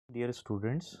Dear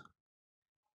students,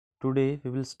 today we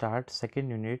will start second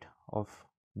unit of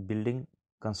building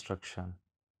construction.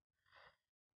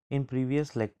 In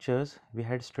previous lectures, we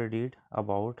had studied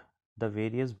about the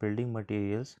various building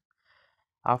materials.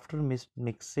 After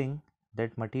mixing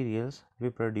that materials,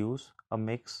 we produce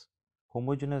a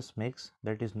homogeneous mix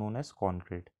that is known as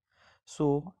concrete.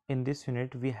 So, in this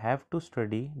unit, we have to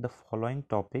study the following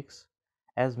topics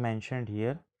as mentioned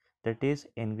here, that is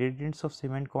ingredients of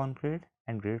cement concrete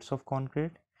and grades of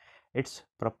concrete, its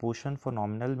proportion for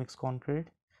nominal mixed concrete,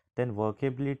 then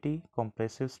workability,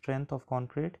 compressive strength of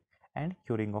concrete, and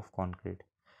curing of concrete.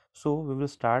 So, we will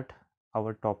start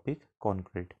our topic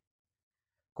concrete.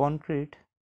 Concrete.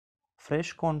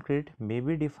 Fresh concrete may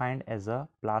be defined as a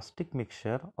plastic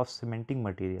mixture of cementing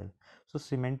material. So,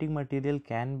 cementing material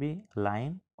can be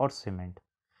lime or cement.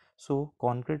 So,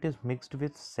 concrete is mixed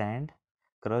with sand,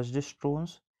 crushed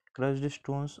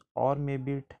stones, or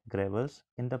maybe it gravels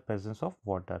in the presence of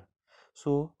water.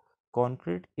 So,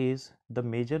 concrete is the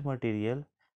major material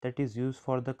that is used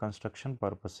for the construction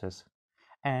purposes.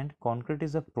 And concrete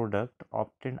is a product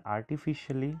obtained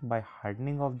artificially by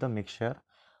hardening of the mixture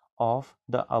of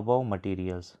the above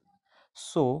materials.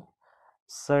 So,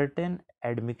 certain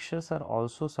admixtures are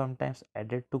also sometimes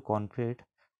added to concrete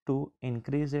to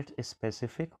increase its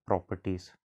specific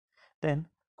properties. Then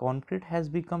concrete has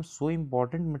become so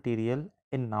important material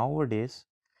in nowadays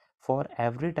for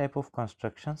every type of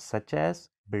construction such as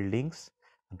buildings,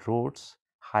 roads,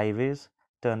 highways,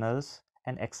 tunnels,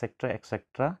 and etc.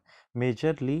 etc.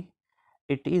 Majorly,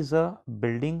 it is a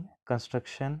building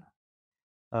construction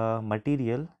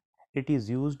material. It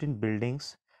is used in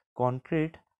buildings.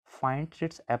 Concrete finds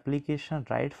its application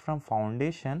right from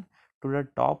foundation to the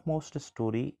topmost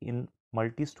story in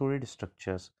multi-storied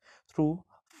structures through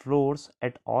floors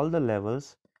at all the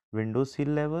levels, window sill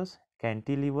levels,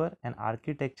 cantilever, and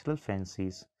architectural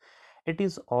fancies. It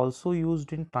is also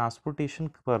used in transportation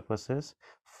purposes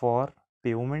for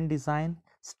pavement design,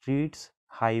 streets,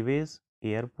 highways,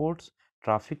 airports,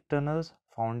 traffic tunnels,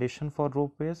 foundation for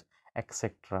ropeways,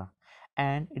 etc.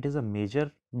 And it is a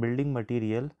major building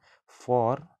material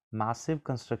for massive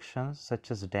constructions such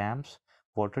as dams,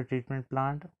 water treatment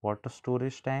plant, water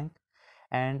storage tank,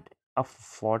 and a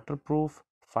waterproof,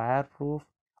 fireproof,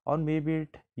 or maybe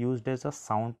it used as a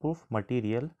soundproof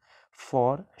material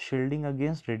for shielding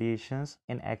against radiations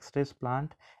in X-rays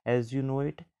plant as you know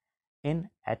it in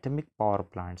atomic power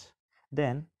plants.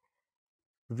 Then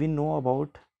we know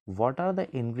about what are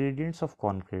the ingredients of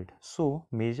concrete. So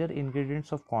major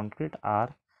ingredients of concrete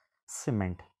are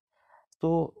cement.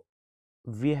 So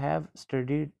we have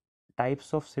studied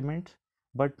types of cement,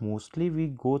 but mostly we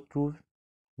go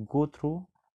through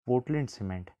Portland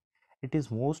cement. It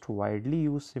is most widely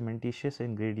used cementitious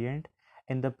ingredient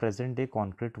in the present day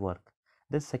concrete work.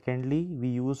 Then secondly, we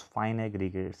use fine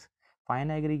aggregates.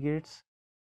 Fine aggregates,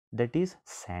 that is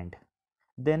sand.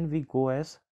 Then we go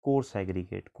as coarse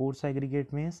aggregate. Coarse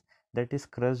aggregate means that is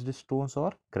crushed stones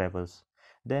or gravels.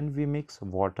 Then we mix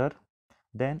water,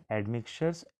 then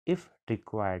admixtures if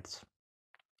required.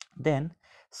 Then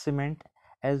cement,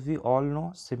 as we all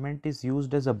know, cement is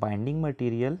used as a binding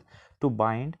material to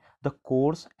bind the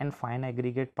coarse and fine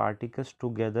aggregate particles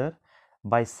together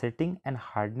by setting and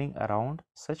hardening around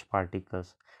such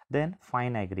particles. Then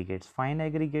fine aggregates. Fine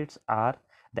aggregates are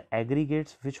the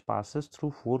aggregates which passes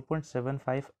through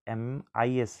 4.75 mm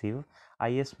IS sieve.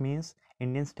 IS means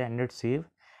Indian Standard Sieve,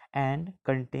 and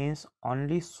contains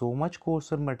only so much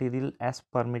coarser material as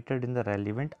permitted in the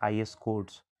relevant IS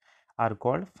codes are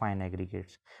called fine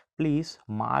aggregates. Please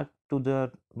mark to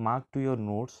your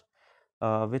notes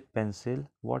with pencil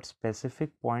what specific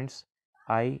points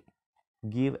I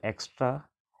give extra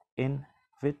in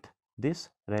with this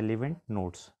relevant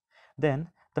notes. Then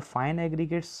the fine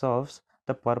aggregate serves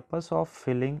the purpose of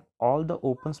filling all the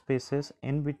open spaces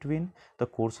in between the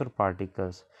coarser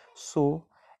particles. So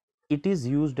it is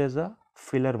used as a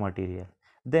filler material.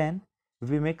 Then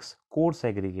we mix coarse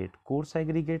aggregate. Coarse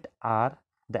aggregate are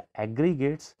the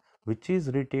aggregates which is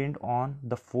retained on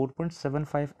the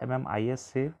 4.75 mm IS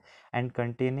sieve and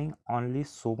containing only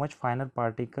so much finer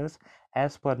particles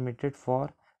as permitted for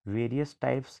various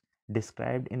types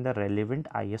described in the relevant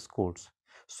IS codes.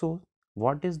 So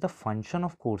what is the function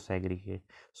of coarse aggregate?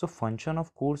 So function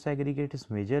of coarse aggregate is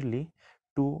majorly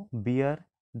to bear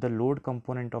the load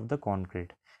component of the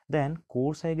concrete. Then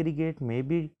coarse aggregate may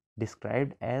be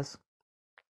described as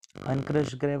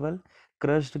uncrushed gravel,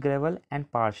 crushed gravel, and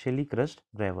partially crushed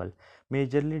gravel.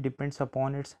 Majorly depends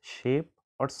upon its shape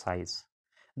or size.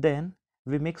 Then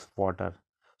we mix water.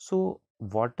 So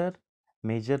water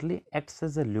majorly acts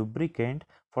as a lubricant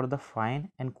for the fine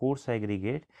and coarse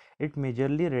aggregate. It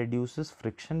majorly reduces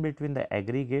friction between the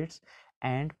aggregates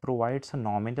and provides a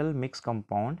nominal mix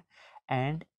compound,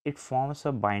 and it forms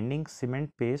a binding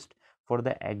cement paste for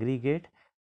the aggregate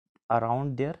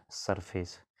around their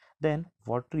surface. Then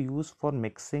water used for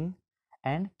mixing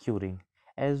and curing.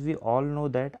 As we all know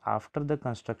that after the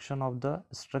construction of the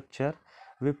structure,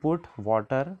 we put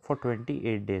water for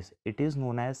 28 days. It is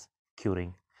known as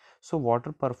curing. So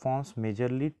water performs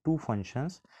majorly two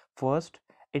functions. First,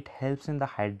 it helps in the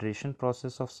hydration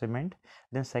process of cement.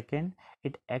 Then second,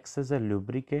 it acts as a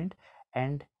lubricant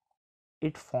and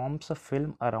it forms a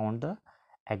film around the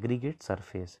aggregate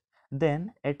surface.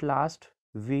 Then at last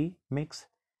we mix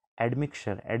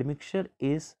admixture. Admixture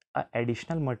is a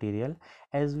additional material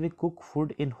as we cook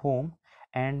food in home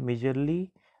and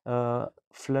majorly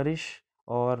flourish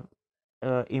or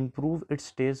improve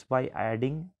its taste by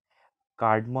adding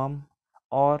cardamom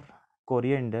or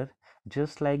coriander.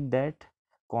 Just like that,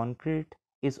 concrete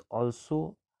is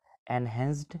also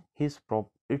enhanced its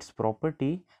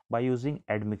property by using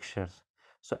admixtures.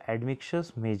 So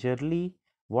admixtures majorly,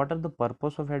 what are the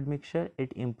purpose of admixture?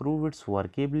 It improve its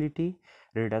workability,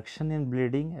 reduction in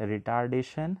bleeding,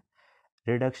 retardation,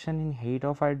 reduction in heat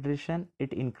of hydration,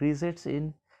 it increases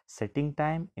in setting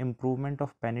time, improvement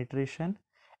of penetration,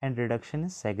 and reduction in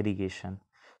segregation.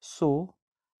 So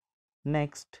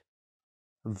next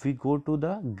we go to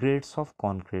the grades of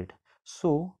concrete.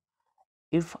 So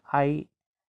if I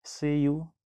say you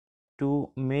to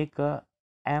make a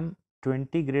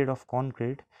M20 grade of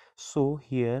concrete, so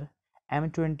here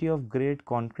M20 of grade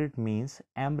concrete means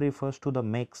M refers to the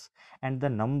mix and the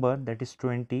number, that is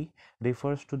 20,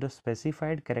 refers to the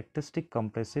specified characteristic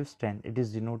compressive strength. It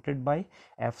is denoted by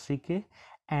FCK.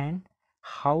 And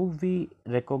how we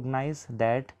recognize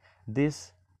that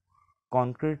this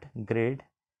concrete grade,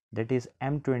 that is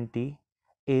M20,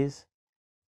 is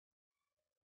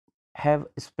have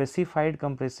specified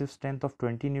compressive strength of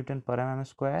 20 Newton per mm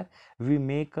square. We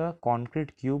make a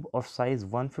concrete cube of size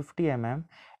 150 mm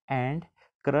and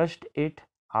crushed it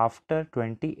after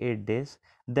 28 days.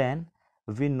 Then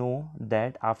we know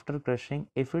that after crushing,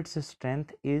 if its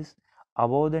strength is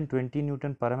above than 20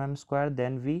 Newton per mm square,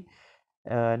 then we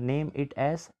name it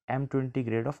as M20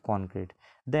 grade of concrete.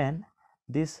 Then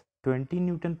this 20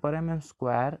 Newton per mm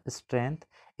square strength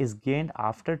is gained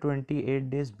after 28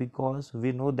 days, because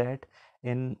we know that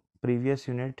in previous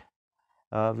unit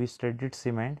we studied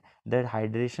cement that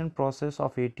hydration process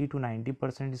of 80 to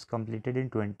 90% is completed in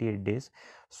 28 days.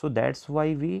 So that's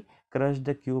why we crush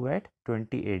the cube at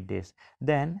 28 days.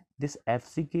 Then this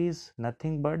FCK is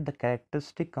nothing but the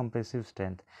characteristic compressive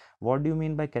strength. What do you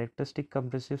mean by characteristic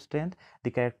compressive strength?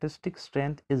 The characteristic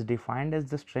strength is defined as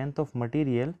the strength of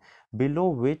material below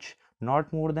which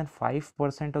not more than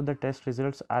 5% of the test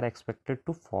results are expected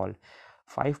to fall.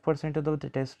 5% of the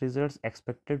test results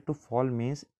expected to fall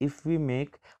means if we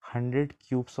make 100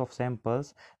 cubes of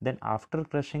samples, then after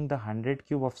crushing the 100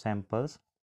 cube of samples,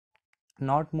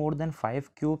 not more than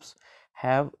 5 cubes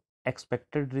have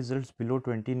expected results below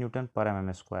 20 Newton per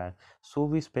mm square. So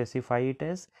we specify it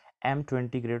as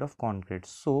M20 grade of concrete.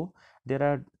 So there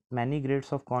are many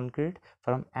grades of concrete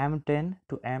from M10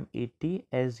 to M80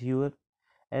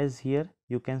 as here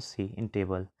you can see in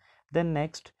table. Then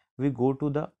next we go to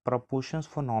the proportions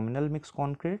for nominal mixed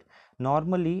concrete.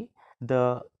 Normally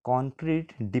the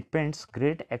concrete depends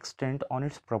great extent on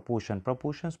its proportion.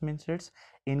 Proportions means its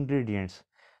ingredients.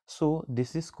 So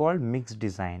this is called mixed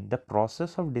design. The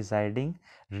process of deciding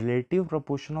relative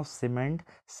proportion of cement,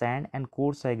 sand and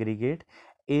coarse aggregate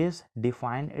is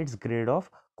define its grade of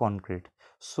concrete.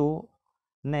 So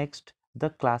next, the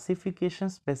classification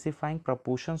specifying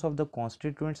proportions of the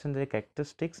constituents and their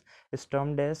characteristics is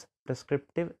termed as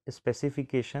prescriptive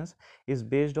specifications, is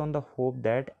based on the hope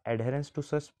that adherence to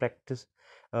such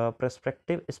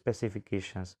prescriptive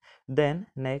specifications. Then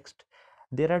next,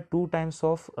 there are two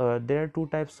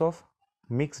types of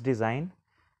mixed design,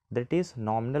 that is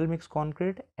nominal mixed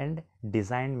concrete and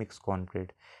designed mixed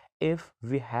concrete. If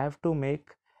we have to make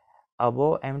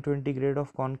above M20 grade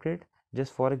of concrete,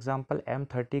 just for example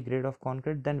M30 grade of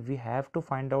concrete, then we have to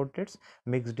find out its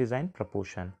mixed design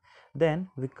proportion. Then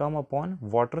we come upon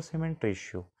water cement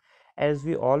ratio. As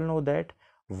we all know that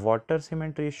water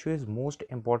cement ratio is most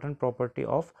important property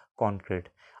of concrete.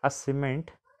 A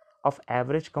cement of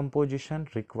average composition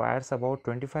requires about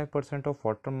 25% of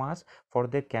water mass for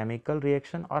their chemical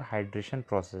reaction or hydration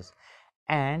process,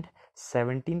 and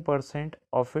 17%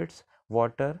 of its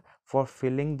water for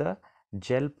filling the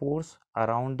gel pores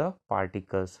around the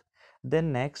particles.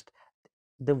 Then next,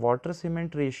 the water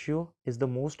cement ratio is the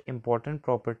most important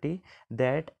property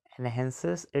that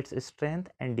enhances its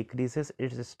strength and decreases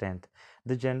its strength.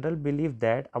 The general belief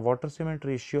that a water cement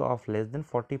ratio of less than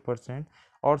 40%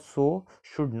 or so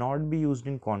should not be used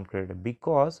in concrete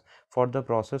because for the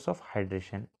process of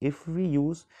hydration. If we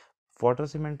use water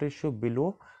cement ratio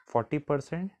below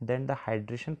 40%, then the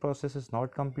hydration process is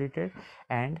not completed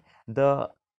and the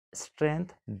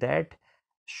strength that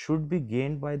should be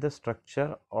gained by the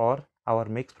structure or our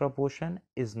mix proportion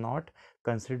is not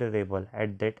considerable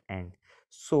at that end.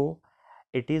 So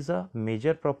it is a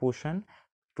major proportion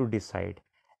to decide.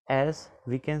 As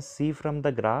we can see from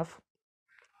the graph,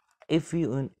 if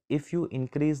you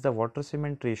increase the water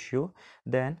cement ratio,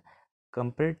 then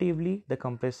comparatively the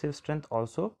compressive strength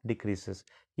also decreases.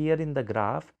 Here in the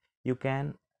graph you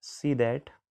can see that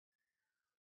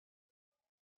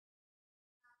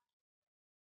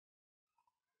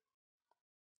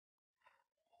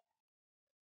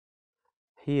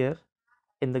here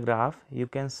in the graph you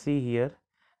can see here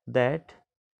that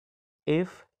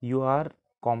if you are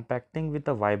compacting with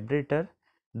a vibrator,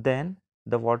 then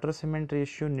the water cement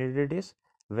ratio needed is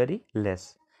very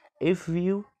less. If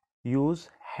you use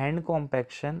hand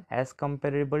compaction as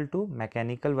comparable to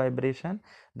mechanical vibration,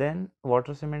 then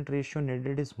water cement ratio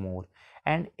needed is more.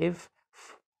 And if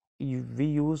we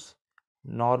use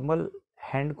normal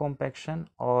hand compaction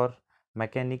or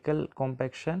mechanical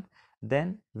compaction,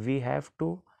 then we have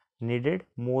to needed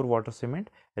more water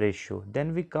cement ratio.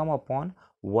 Then we come upon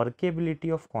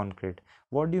workability of concrete.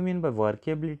 What do you mean by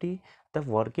workability? The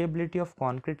workability of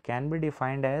concrete can be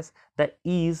defined as the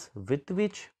ease with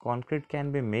which concrete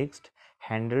can be mixed,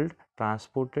 handled,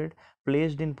 transported,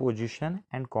 placed in position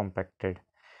and compacted.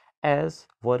 As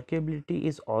workability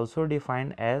is also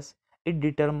defined as it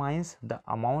determines the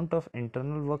amount of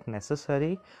internal work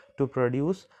necessary to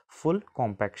produce full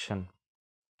compaction.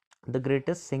 The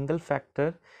greatest single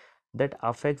factor that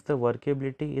affects the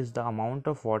workability is the amount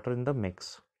of water in the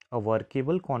mix. A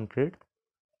workable concrete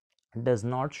does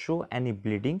not show any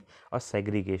bleeding or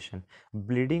segregation.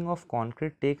 Bleeding of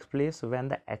concrete takes place when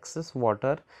the excess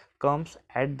water comes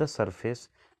at the surface,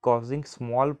 causing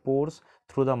small pores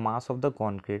through the mass of the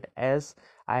concrete. As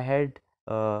I had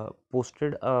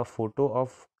posted a photo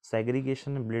of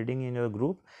segregation and bleeding in your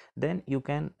group, then you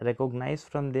can recognize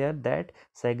from there that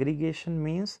segregation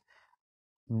means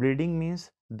bleeding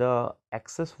means the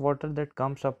excess water that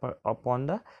comes up upon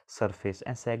the surface,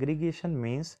 and segregation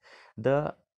means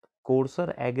the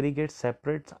coarser aggregate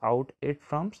separates out it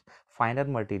from finer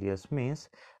materials, means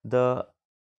the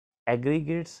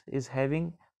aggregates is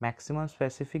having maximum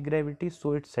specific gravity,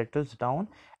 so it settles down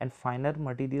and finer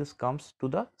materials comes to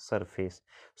the surface,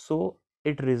 so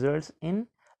it results in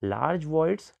large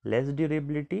voids, less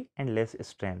durability and less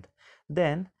strength.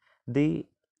 Then the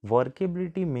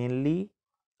workability mainly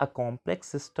a complex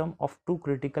system of two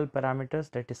critical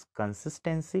parameters, that is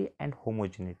consistency and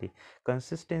homogeneity.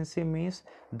 Consistency means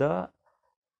the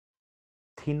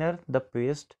thinner the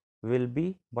paste will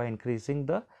be by increasing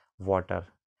the water.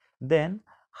 Then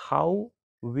how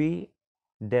we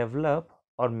develop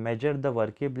or measure the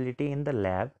workability in the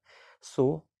lab?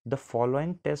 So the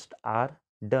following tests are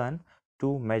done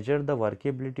to measure the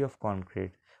workability of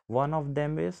concrete. One of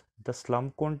them is the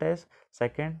slump cone test,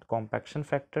 second compaction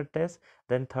factor test,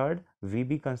 then third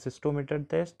VB consistometer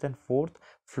test, then fourth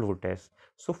flow test.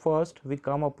 So first we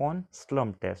come upon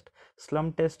slump test.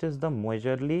 Slump test is the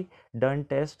majorly done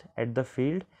test at the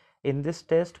field. In this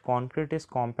test, concrete is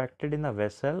compacted in a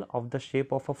vessel of the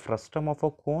shape of a frustum of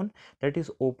a cone that is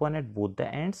open at both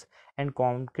the ends, and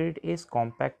concrete is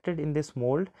compacted in this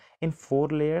mold in 4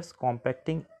 layers,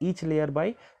 compacting each layer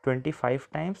by 25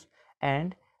 times.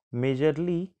 And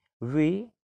majorly we,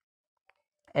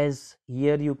 as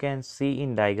here you can see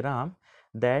in diagram,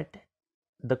 that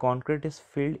the concrete is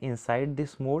filled inside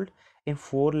this mold in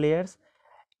 4 layers.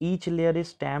 Each layer is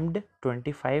stamped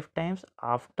 25 times.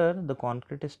 After the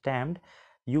concrete is stamped,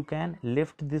 you can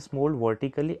lift this mold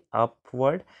vertically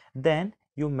upward. Then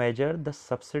you measure the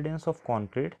subsidence of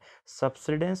concrete.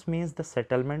 Subsidence means the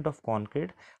settlement of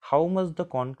concrete, how much the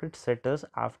concrete settles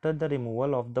after the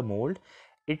removal of the mold.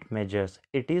 It measures,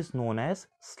 it is known as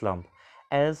slump.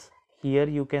 As here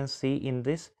you can see in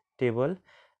this table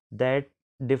that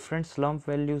different slump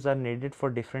values are needed for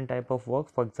different type of work.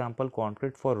 For example,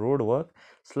 concrete for road work,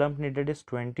 slump needed is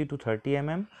 20 to 30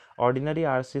 mm, ordinary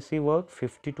RCC work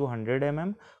 50 to 100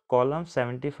 mm, column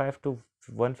 75 to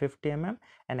 150 mm,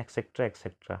 and etc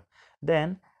etc.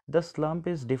 Then the slump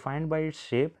is defined by its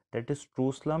shape, that is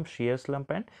true slump, shear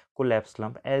slump and collapse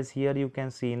slump, as here you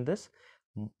can see in this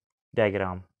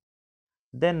diagram.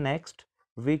 Then next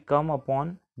we come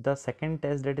upon the second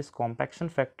test, that is compaction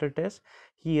factor test.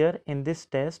 Here in this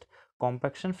test,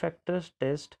 compaction factors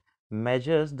test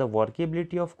measures the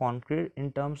workability of concrete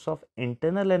in terms of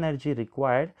internal energy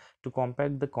required to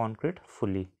compact the concrete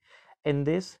fully. In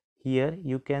this, here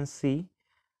you can see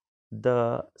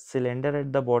the cylinder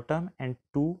at the bottom and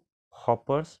two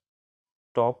hoppers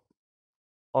top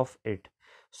of it.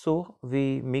 So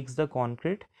we mix the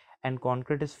concrete and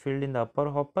concrete is filled in the upper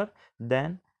hopper,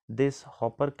 then this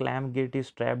hopper clamp gate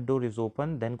is trap door is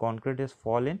open, then concrete is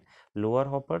fall in lower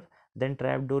hopper, then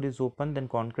trap door is open, then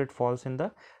concrete falls in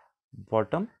the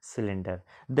bottom cylinder.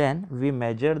 Then we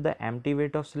measure the empty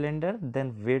weight of cylinder,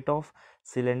 then weight of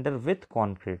cylinder with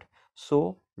concrete.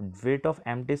 So weight of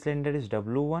empty cylinder is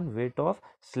W1, weight of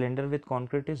cylinder with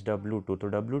concrete is W2. So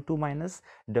W2 minus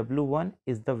W1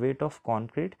 is the weight of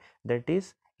concrete that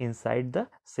is inside the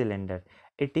cylinder.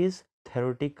 It is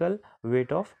theoretical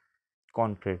weight of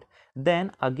concrete.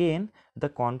 Then again the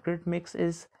concrete mix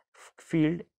is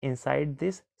filled inside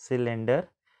this cylinder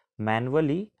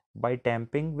manually by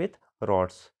tamping with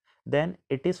rods. Then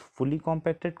it is fully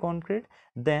compacted concrete,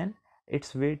 then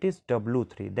its weight is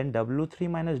W3, then W3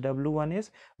 minus W1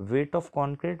 is weight of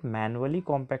concrete manually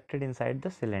compacted inside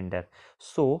the cylinder.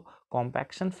 So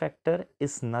compaction factor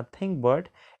is nothing but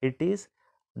it is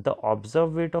the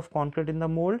observed weight of concrete in the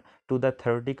mold to the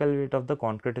theoretical weight of the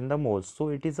concrete in the mold. So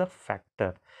it is a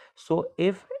factor. So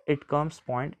if it comes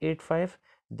 0.85,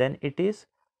 then it is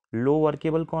low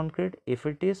workable concrete. If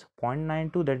it is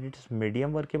 0.92, that it is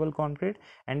medium workable concrete,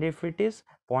 and if it is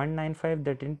 0.95,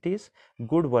 that it is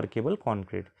good workable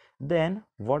concrete. Then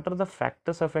what are the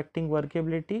factors affecting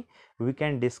workability we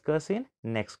can discuss in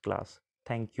next class.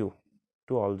 Thank you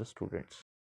to all the students.